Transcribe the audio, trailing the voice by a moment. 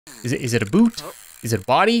Is it a boot? Is it a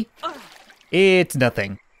body? It's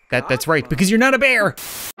nothing. That's right, because you're not a bear!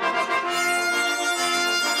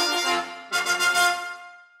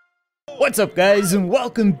 What's up, guys, and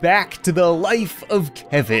welcome back to the life of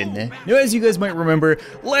Kevin. Now, as you guys might remember,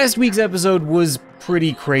 last week's episode was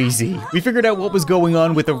pretty crazy. We figured out what was going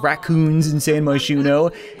on with the raccoons in San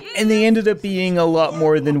Myshuno, and they ended up being a lot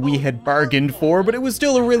more than we had bargained for, but it was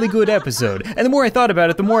still a really good episode. And the more I thought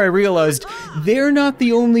about it, the more I realized they're not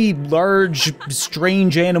the only large,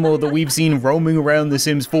 strange animal that we've seen roaming around The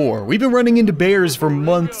Sims 4. We've been running into bears for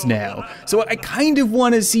months now, so I kind of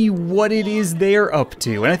want to see what it is they're up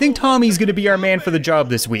to, and I think Tommy's gonna be our man for the job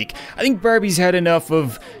this week. I think Barbie's had enough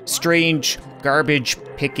of strange,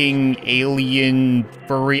 garbage-picking, alien,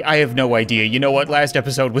 furry, I have no idea. You know what, last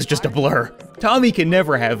episode was just a blur. Tommy can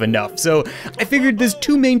never have enough, so I figured there's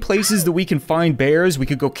two main places that we can find bears. We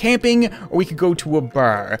could go camping, or we could go to a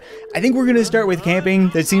bar. I think we're gonna start with camping.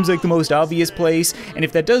 That seems like the most obvious place, and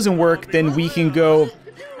if that doesn't work, then we can go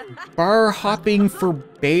bar hopping for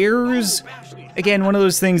bears? Again, one of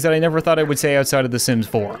those things that I never thought I would say outside of The Sims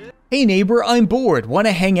 4. Hey neighbor, I'm bored. Want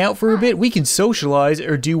to hang out for a bit? We can socialize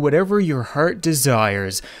or do whatever your heart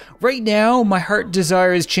desires. Right now, my heart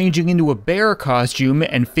desires changing into a bear costume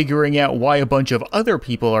and figuring out why a bunch of other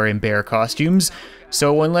people are in bear costumes.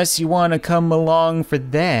 So unless you want to come along for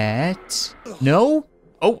that... No?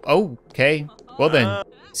 Oh, okay. Well then,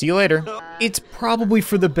 see you later. It's probably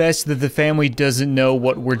for the best that the family doesn't know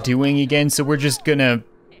what we're doing again, so we're just gonna...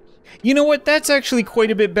 You know what, that's actually quite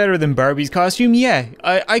a bit better than Barbie's costume. Yeah,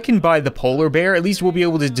 I can buy the polar bear. At least we'll be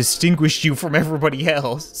able to distinguish you from everybody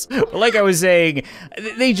else. But like I was saying,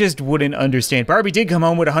 they just wouldn't understand. Barbie did come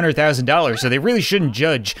home with $100,000, so they really shouldn't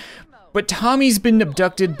judge. But Tommy's been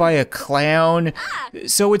abducted by a clown,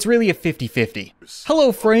 so it's really a 50-50.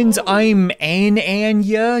 Hello friends, I'm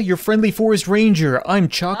Anya, your friendly forest ranger. I'm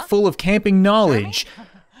chock full of camping knowledge.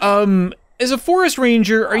 As a forest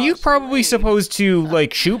ranger, are you probably supposed to,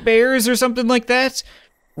 like, shoot bears or something like that?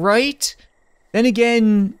 Right? Then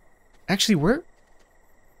again, actually, where?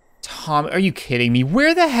 Tom, are you kidding me?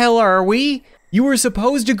 Where the hell are we? You were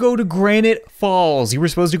supposed to go to Granite Falls. You were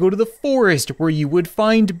supposed to go to the forest where you would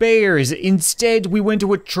find bears. Instead, we went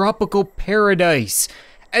to a tropical paradise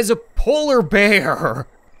as a polar bear.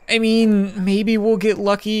 I mean, maybe we'll get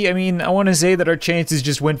lucky. I mean, I want to say that our chances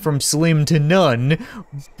just went from slim to none,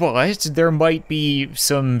 but there might be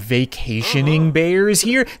some vacationing bears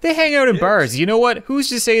here. They hang out in bars. You know what? Who's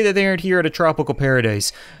to say that they aren't here at a tropical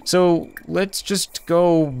paradise? So let's just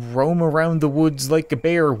go roam around the woods like a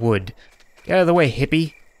bear would. Get out of the way,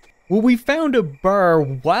 hippie. Well, we found a bar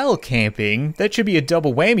while camping. That should be a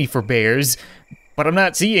double whammy for bears, but I'm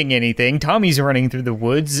not seeing anything. Tommy's running through the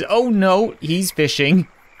woods. Oh no, he's fishing.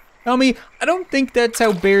 Tommy, I don't think that's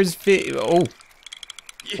how bears fit. Oh.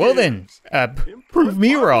 Well then, prove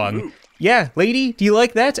me wrong. Yeah, lady, do you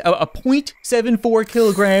like that? A 0.74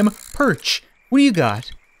 kilogram perch. What do you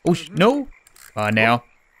got? Oh, no? Now.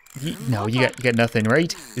 No, you got nothing,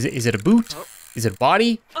 right? Is it a boot? Is it a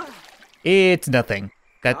body? It's nothing.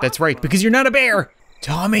 That's right, because you're not a bear.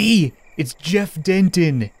 Tommy, it's Jeff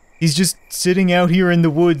Denton. He's just sitting out here in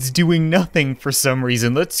the woods doing nothing for some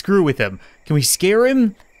reason. Let's screw with him. Can we scare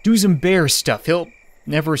him? Do some bear stuff. He'll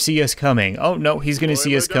never see us coming. Oh, no, he's gonna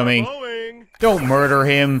see us coming. Don't murder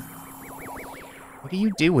him. What are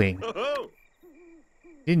you doing?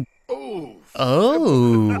 Didn't... Oh.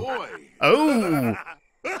 Oh.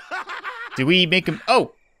 Did we make him...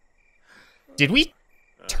 Oh. Did we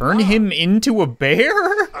turn him into a bear?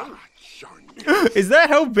 Is that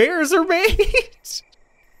how bears are made?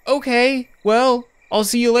 Okay, well, I'll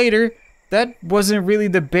see you later. That wasn't really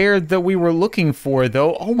the bear that we were looking for,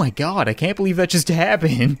 though. Oh my god, I can't believe that just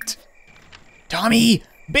happened. Tommy!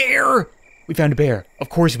 Bear! We found a bear. Of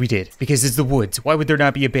course we did, because it's the woods. Why would there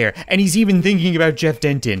not be a bear? And he's even thinking about Jeff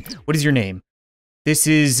Denton. What is your name? This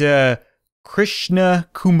is, Krishna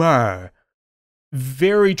Kumar.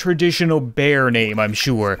 Very traditional bear name, I'm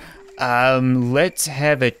sure. Let's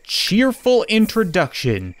have a cheerful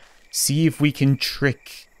introduction. See if we can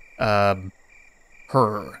trick, her.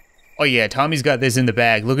 Oh yeah, Tommy's got this in the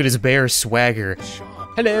bag. Look at his bear swagger.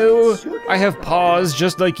 Hello, I have paws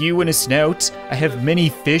just like you and a snout. I have many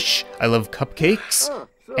fish. I love cupcakes.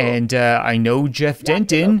 And I know Jeff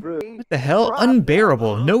Denton. What the hell?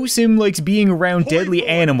 Unbearable. No sim likes being around deadly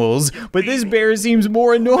animals, but this bear seems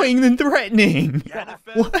more annoying than threatening.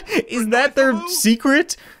 What? Is that their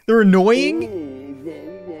secret? They're annoying?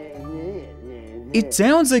 It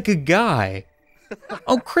sounds like a guy.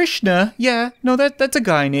 Oh, Krishna. Yeah, no, that's a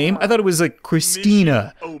guy name. I thought it was like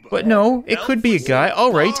Christina. But no, it could be a guy.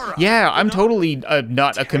 All right. Yeah, I'm totally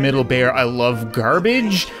not a committal bear. I love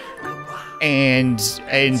garbage and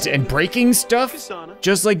breaking stuff,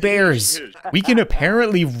 just like bears. We can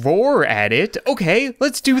apparently roar at it. Okay,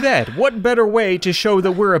 let's do that. What better way to show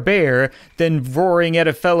that we're a bear than roaring at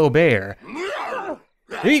a fellow bear?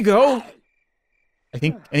 There you go. I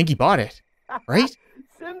think he bought it, right?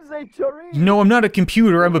 No, I'm not a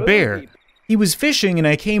computer, I'm a bear. He was fishing and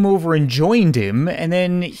I came over and joined him, and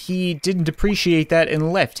then he didn't appreciate that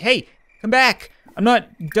and left. Hey, come back. I'm not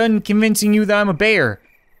done convincing you that I'm a bear.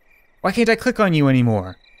 Why can't I click on you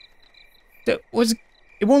anymore? It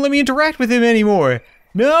won't let me interact with him anymore.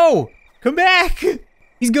 No, come back.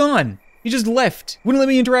 He's gone. He just left. Wouldn't let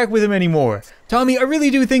me interact with him anymore. Tommy, I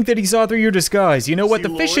really do think that he saw through your disguise. You know what?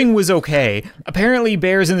 The fishing was okay. Apparently,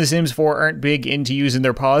 bears in The Sims 4 aren't big into using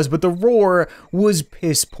their paws, but the roar was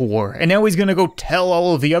piss poor. And now he's gonna go tell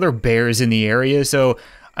all of the other bears in the area, so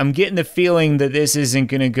I'm getting the feeling that this isn't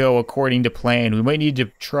gonna go according to plan. We might need to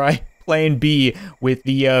try plan B with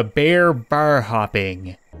the bear bar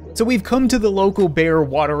hopping. So we've come to the local bear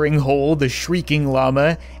watering hole, the Shrieking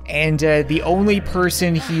Llama, and the only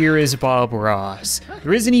person here is Bob Ross.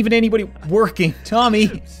 There isn't even anybody working.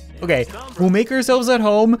 Tommy, okay, we'll make ourselves at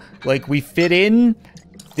home, like we fit in.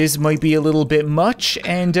 This might be a little bit much,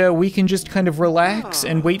 and we can just kind of relax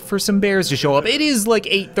and wait for some bears to show up. It is like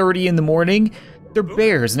 8:30 in the morning. They're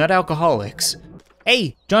bears, not alcoholics.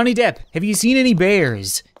 Hey, Johnny Depp, have you seen any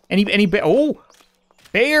bears? Oh,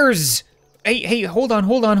 bears! Hey, hold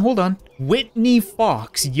on. Whitney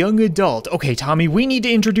Fox, young adult. Okay, Tommy, we need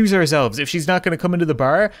to introduce ourselves. If she's not gonna come into the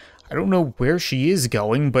bar, I don't know where she is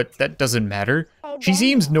going, but that doesn't matter. She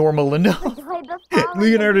seems normal enough.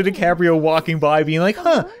 Leonardo DiCaprio walking by being like,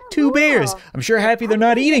 huh, 2 bears. I'm sure happy they're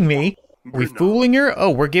not eating me. Are we fooling her? Oh,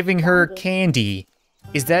 we're giving her candy.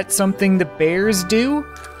 Is that something the bears do?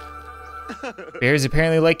 Bears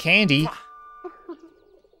apparently like candy.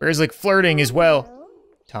 Bears like flirting as well.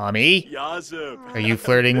 Tommy, are you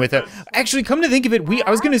flirting with a... Actually, come to think of it, I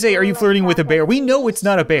was gonna say, are you flirting with a bear? We know it's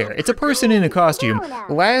not a bear. It's a person in a costume.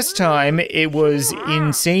 Last time, it was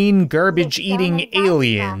insane garbage-eating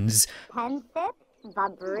aliens.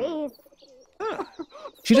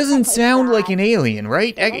 She doesn't sound like an alien,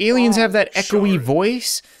 right? Aliens have that echoey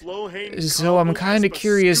voice. So I'm kinda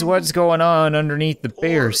curious what's going on underneath the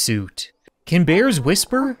bear suit. Can bears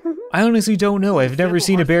whisper? I honestly don't know. I've never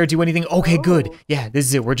seen a bear do anything. Okay, good. Yeah, this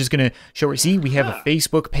is it. We're just gonna show her. See, we have a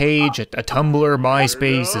Facebook page, a Tumblr,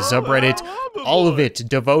 MySpace, a subreddit, all of it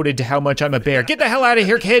devoted to how much I'm a bear. Get the hell out of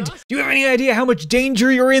here, kid! Do you have any idea how much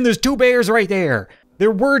danger you're in? There's 2 bears right there.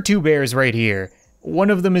 There were 2 bears right here. One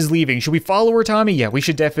of them is leaving. Should we follow her, Tommy? Yeah, we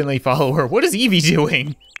should definitely follow her. What is Evie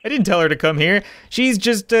doing? I didn't tell her to come here. She's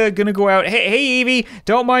just gonna go out. Hey, Evie,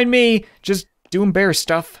 don't mind me. Just doing bear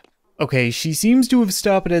stuff. Okay, she seems to have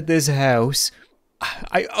stopped at this house.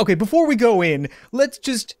 Okay, before we go in, let's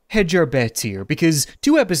just hedge our bets here, because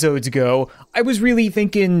 2 episodes ago, I was really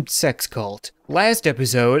thinking sex cult. Last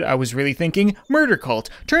episode, I was really thinking murder cult.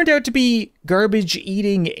 Turned out to be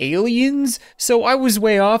garbage-eating aliens, so I was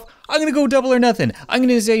way off. I'm gonna go double or nothing. I'm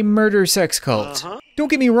gonna say murder sex cult. Don't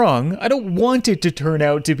get me wrong, I don't want it to turn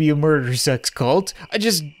out to be a murder sex cult. I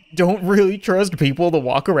just don't really trust people to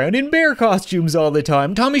walk around in bear costumes all the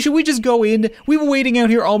time. Tommy, should we just go in? We've been waiting out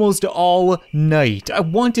here almost all night. I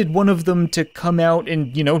wanted one of them to come out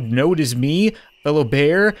and, you know, notice me, fellow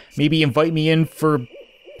bear, maybe invite me in for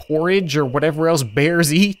porridge or whatever else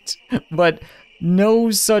bears eat, but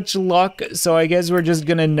no such luck, so I guess we're just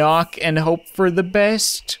gonna knock and hope for the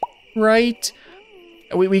best, right?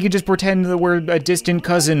 We could just pretend that we're a distant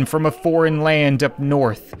cousin from a foreign land up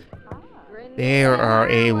north. There are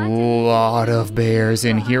a lot of bears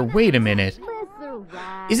in here. Wait a minute.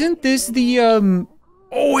 Isn't this the,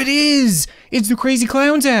 Oh, it is! It's the Crazy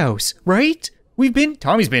Clown's house, right?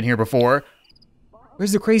 Tommy's been here before.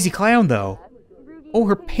 Where's the Crazy Clown, though? Oh,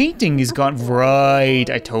 her painting is gone. Right,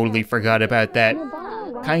 I totally forgot about that.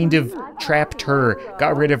 Kind of trapped her,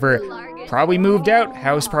 got rid of her. Probably moved out,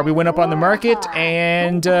 house probably went up on the market,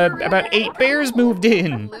 and about 8 bears moved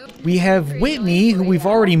in. We have Whitney, who we've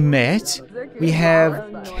already met. We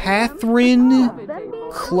have Catherine,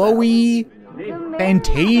 Chloe,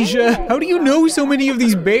 Fantasia. How do you know so many of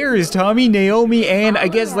these bears, Tommy, Naomi, and I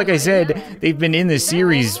guess, like I said, they've been in this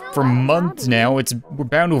series for months now. We're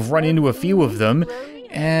bound to have run into a few of them.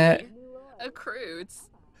 And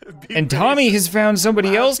Tommy has found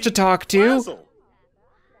somebody else to talk to.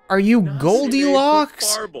 Are you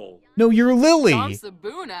Goldilocks? No, you're Lily.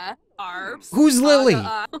 Who's Lily?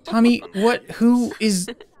 Tommy, what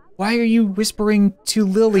Why are you whispering to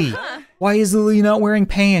Lily? Why is Lily not wearing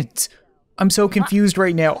pants? I'm so confused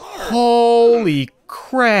right now. Holy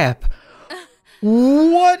crap.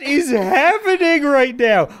 What is happening right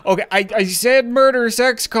now? Okay, I said murder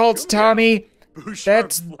sex cults, Tommy.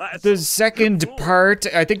 That's the second part.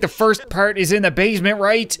 I think the first part is in the basement,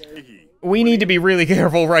 right? We need to be really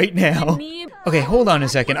careful right now. Okay, hold on a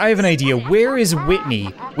second. I have an idea. Where is Whitney?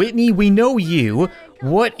 Whitney, we know you.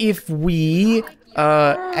 What if we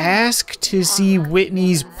ask to see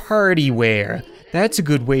Whitney's party wear? That's a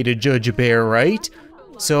good way to judge a bear, right?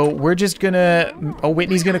 So we're just gonna, oh,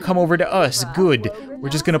 Whitney's gonna come over to us, good. We're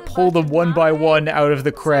just gonna pull them one by one out of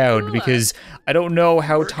the crowd because I don't know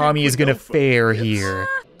how Tommy is gonna fare here.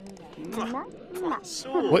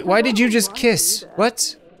 Why did you just kiss?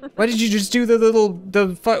 What? Why did you just do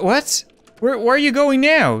what? Where are you going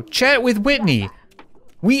now? Chat with Whitney.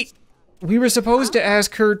 We were supposed to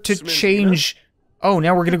ask her to change. Oh,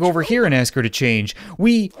 now we're gonna go over here and ask her to change.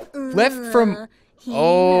 We left from,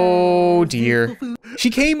 oh dear.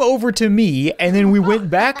 She came over to me and then we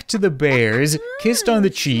went back to the bears, kissed on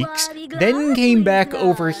the cheeks, then came back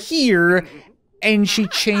over here and she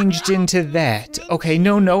changed into that. Okay,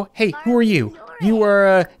 no. Hey, who are you? You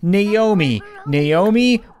are Naomi.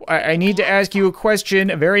 Naomi, I need to ask you a question,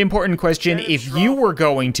 a very important question. If you were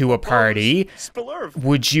going to a party,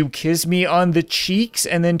 would you kiss me on the cheeks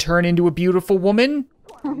and then turn into a beautiful woman?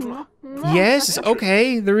 Yes,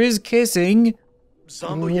 okay, there is kissing.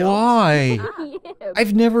 Why?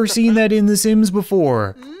 I've never seen that in The Sims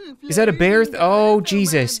before. Is that a bear? Oh,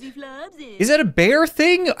 Jesus. Is that a bear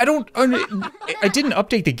thing? I didn't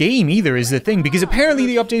update the game either is the thing, because apparently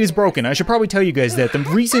the update is broken. I should probably tell you guys that. The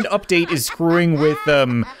recent update is screwing with,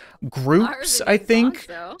 groups, I think.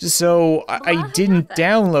 So I didn't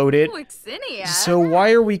download it. So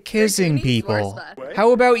why are we kissing people?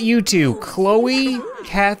 How about you two? Chloe?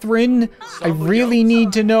 Catherine? I really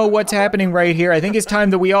need to know what's happening right here. I think it's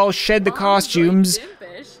time that we all shed the costumes.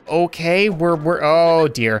 Okay, we're oh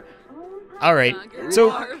dear. All right,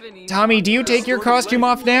 so Tommy, do you take your costume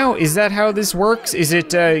off now? Is that how this works? Is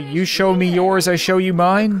it you show me yours, I show you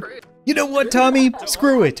mine? You know what, Tommy?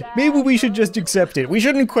 Screw it. Maybe we should just accept it. We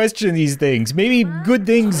shouldn't question these things. Maybe good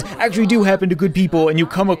things actually do happen to good people and you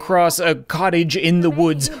come across a cottage in the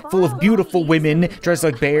woods full of beautiful women dressed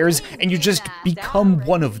like bears and you just become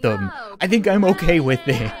one of them. I think I'm okay with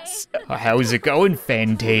this. How's it going,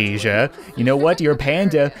 Fantasia? You know what? You're a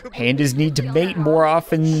panda. Pandas need to mate more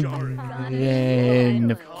often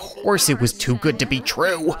than... Of course it was too good to be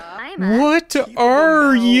true. What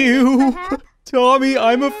are you? Tommy,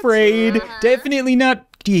 I'm afraid. Definitely not.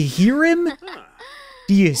 Do you hear him?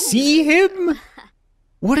 Do you see him?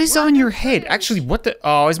 What is on your head? Actually, what the?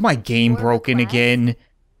 Oh, is my game broken again?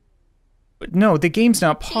 No, the game's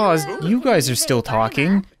not paused. You guys are still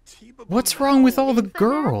talking. What's wrong with all the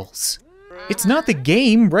girls? It's not the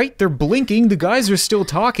game, right? They're blinking. The guys are still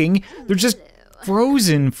talking. They're just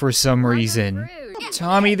frozen for some reason.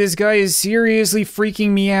 Tommy, this guy is seriously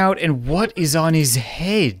freaking me out. And what is on his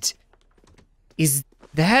head? Is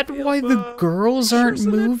that why the girls aren't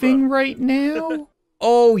moving right now?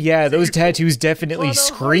 Oh yeah, those tattoos definitely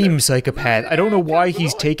scream psychopath. I don't know why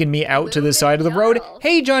he's taken me out to the side of the road.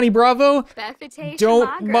 Hey, Johnny Bravo.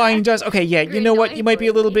 Don't mind us. Okay, yeah, you know what? You might be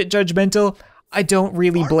a little bit judgmental. I don't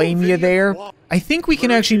really blame you there. I think we can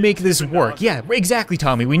actually make this work. Yeah, exactly,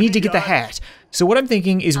 Tommy. We need to get the hat. So what I'm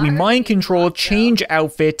thinking is we mind control, change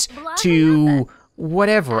outfit to...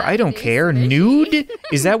 whatever, I don't care. Nude?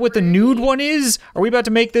 Is that what the nude one is? Are we about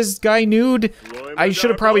to make this guy nude? I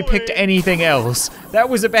should have probably picked anything else. That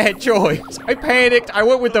was a bad choice. I panicked. I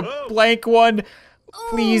went with the blank one.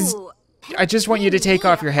 Please, I just want you to take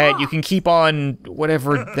off your hat. You can keep on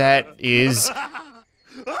whatever that is.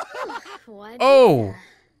 Oh.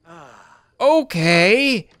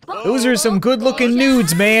 Okay. Those are some good-looking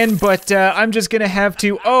nudes, man, but I'm just gonna have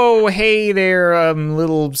to... Oh, hey there,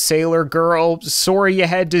 little sailor girl. Sorry you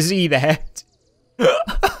had to see that.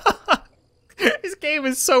 This game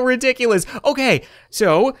is so ridiculous. Okay,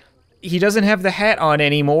 so he doesn't have the hat on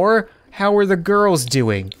anymore. How are the girls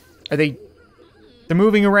doing? They're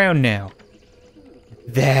moving around now.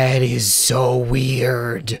 That is so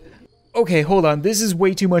weird. Okay, hold on. This is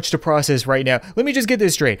way too much to process right now. Let me just get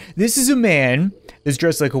this straight. This is a man that's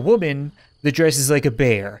dressed like a woman that dresses like a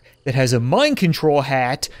bear, that has a mind control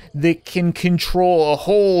hat that can control a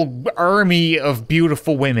whole army of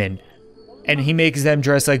beautiful women. And he makes them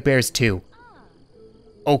dress like bears too.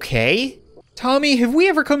 Okay? Tommy, have we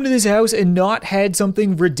ever come to this house and not had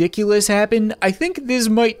something ridiculous happen? I think this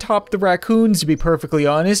might top the raccoons, to be perfectly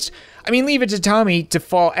honest. I mean, leave it to Tommy to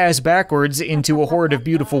fall ass backwards into a horde of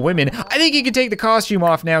beautiful women. I think you can take the costume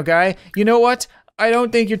off now, guy. You know what? I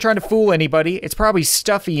don't think you're trying to fool anybody. It's probably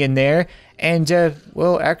stuffy in there. And,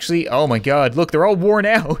 well, actually, oh my god, look, they're all worn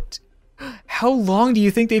out. How long do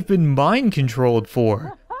you think they've been mind controlled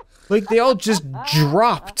for? Like, they all just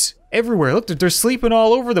dropped everywhere. Look, they're sleeping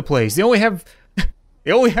all over the place. They only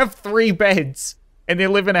have 3 beds, and they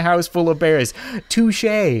live in a house full of bears.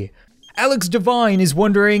 Touché. Alex Devine is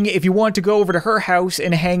wondering if you want to go over to her house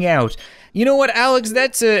and hang out. You know what, Alex,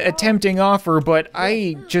 that's a tempting offer, but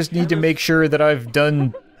I just need to make sure that I've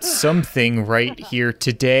done something right here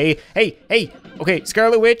today. Hey, okay,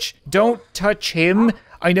 Scarlet Witch, don't touch him.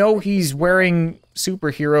 I know he's wearing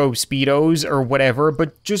superhero Speedos or whatever,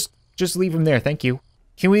 but just leave him there, thank you.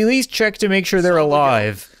 Can we at least check to make sure they're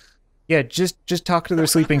alive? Yeah, just talk to their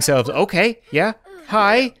sleeping selves. Okay, yeah,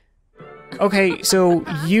 hi. Okay, so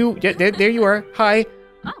there you are. Hi,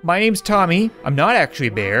 my name's Tommy. I'm not actually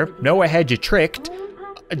a bear. No, I had you tricked.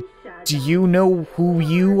 Do you know who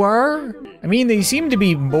you are? I mean, they seem to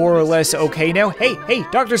be more or less okay now. Hey,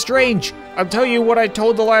 Doctor Strange! I'll tell you what I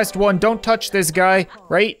told the last one. Don't touch this guy,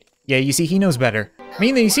 right? Yeah, you see, he knows better. I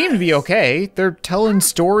mean, they seem to be okay. They're telling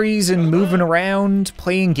stories and moving around,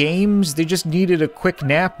 playing games. They just needed a quick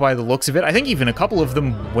nap by the looks of it. I think even a couple of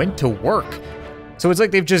them went to work. So it's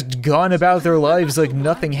like they've just gone about their lives like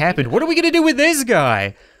nothing happened. What are we gonna do with this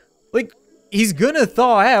guy? Like, he's gonna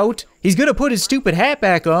thaw out. He's gonna put his stupid hat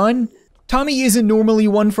back on. Tommy isn't normally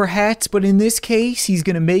one for hats, but in this case, he's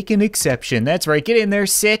gonna make an exception. That's right, get in there,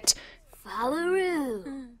 sit. What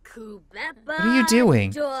are you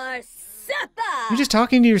doing? You just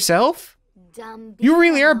talking to yourself? You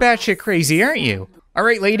really are batshit crazy, aren't you? All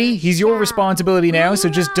right, lady, he's your responsibility now, so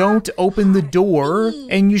just don't open the door,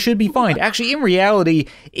 and you should be fine. Actually, in reality,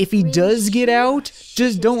 if he does get out,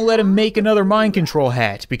 just don't let him make another mind control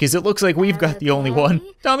hat, because it looks like we've got the only one.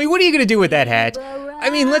 Tommy, what are you gonna do with that hat? I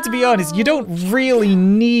mean, let's be honest, you don't really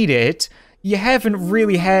need it. You haven't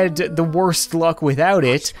really had the worst luck without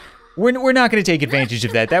it. We're not gonna take advantage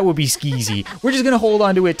of that. That would be skeezy. We're just gonna hold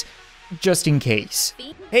on to it just in case.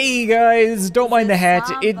 Hey guys, don't mind the hat.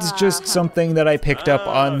 It's just something that I picked up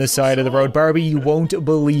on the side of the road. Barbie, you won't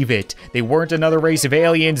believe it. They weren't another race of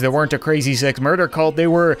aliens. They weren't a crazy sex murder cult. They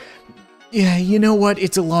were... Yeah, you know what?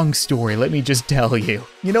 It's a long story, let me just tell you.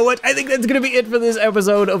 You know what? I think that's gonna be it for this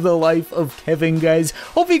episode of The Life of Kevin, guys.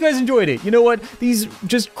 Hopefully you guys enjoyed it. You know what? These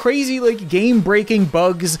just crazy, like, game-breaking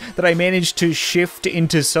bugs that I managed to shift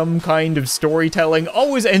into some kind of storytelling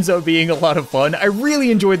always ends up being a lot of fun. I really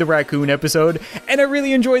enjoyed the raccoon episode, and I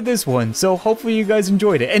really enjoyed this one, so hopefully you guys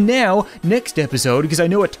enjoyed it. And now, next episode, because I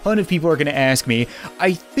know a ton of people are gonna ask me,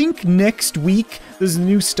 I think next week, there's a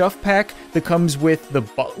new stuff pack that comes with the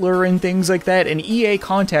butler and things like that, and EA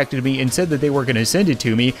contacted me and said that they were gonna send it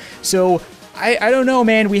to me. So, I don't know,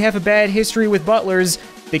 man, we have a bad history with butlers.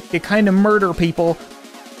 They kind of murder people,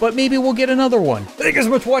 but maybe we'll get another one. Thank you so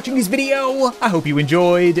much for watching this video. I hope you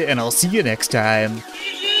enjoyed, and I'll see you next time.